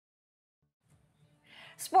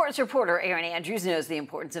Sports reporter Erin knows the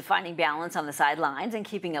importance of finding balance on the sidelines and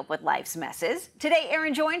keeping up with life's messes. Today,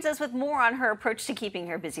 Erin joins us with more on her approach to keeping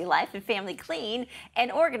her busy life and family clean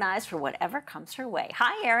and organized for whatever comes her way.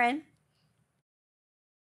 Hi, Erin.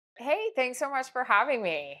 Hey, thanks so much for having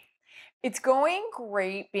me. It's going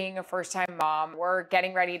great being a first time mom. We're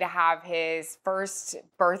getting ready to have his first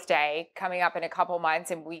birthday coming up in a couple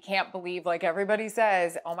months, and we can't believe, like everybody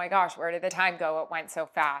says, oh my gosh, where did the time go? It went so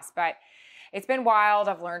fast. But it's been wild.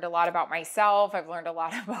 I've learned a lot about myself. I've learned a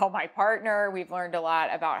lot about my partner. We've learned a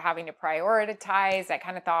lot about having to prioritize. I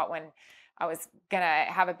kind of thought when I was gonna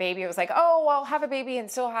have a baby, it was like, oh, I'll have a baby and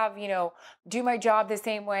still have, do my job the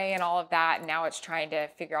same way and all of that. And now it's trying to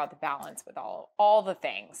figure out the balance with all the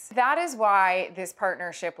things. That is why this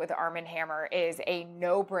partnership with Arm& Hammer is a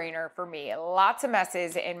no-brainer for me. Lots of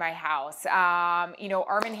messes in my house. Arm&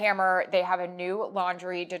 Hammer, they have a new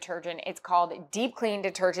laundry detergent. It's called Deep Clean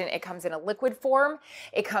Detergent. It comes in a liquid form.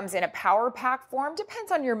 It comes in a power pack form.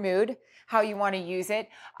 Depends on your mood, how you want to use it.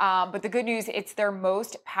 But the good news, it's their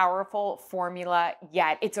most powerful formula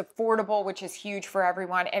yet. It's affordable, which is huge for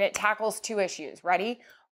everyone, and it tackles two issues. Ready?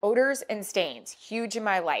 Odors and stains, huge in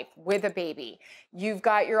my life with a baby. You've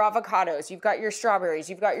got your avocados, you've got your strawberries,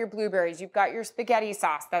 you've got your blueberries, you've got your spaghetti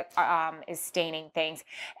sauce that is staining things,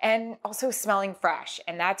 and also smelling fresh.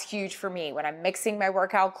 And that's huge for me. When I'm mixing my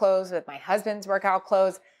workout clothes with my husband's workout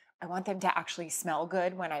clothes, I want them to actually smell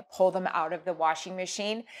good when I pull them out of the washing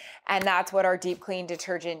machine. And that's what our Deep Clean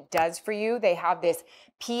detergent does for you. They have this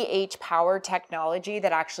pH power technology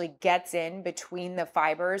that actually gets in between the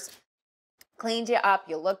fibers, cleans you up,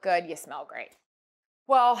 you look good, you smell great.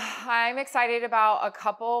 Well, I'm excited about a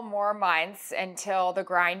couple more months until the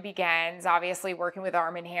grind begins. Obviously, working with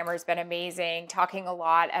Arm& Hammer has been amazing. Talking a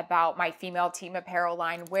lot about my female team apparel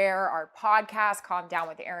line wear, our podcast, Calm Down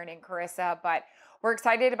with Erin and Carissa. But we're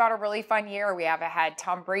excited about a really fun year we have ahead.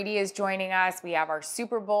 Tom Brady is joining us. We have our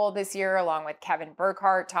Super Bowl this year along with Kevin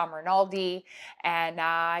Burkhardt, Tom Rinaldi. And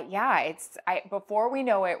before we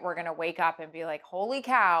know it, we're going to wake up and be like, holy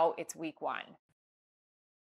cow, it's week one.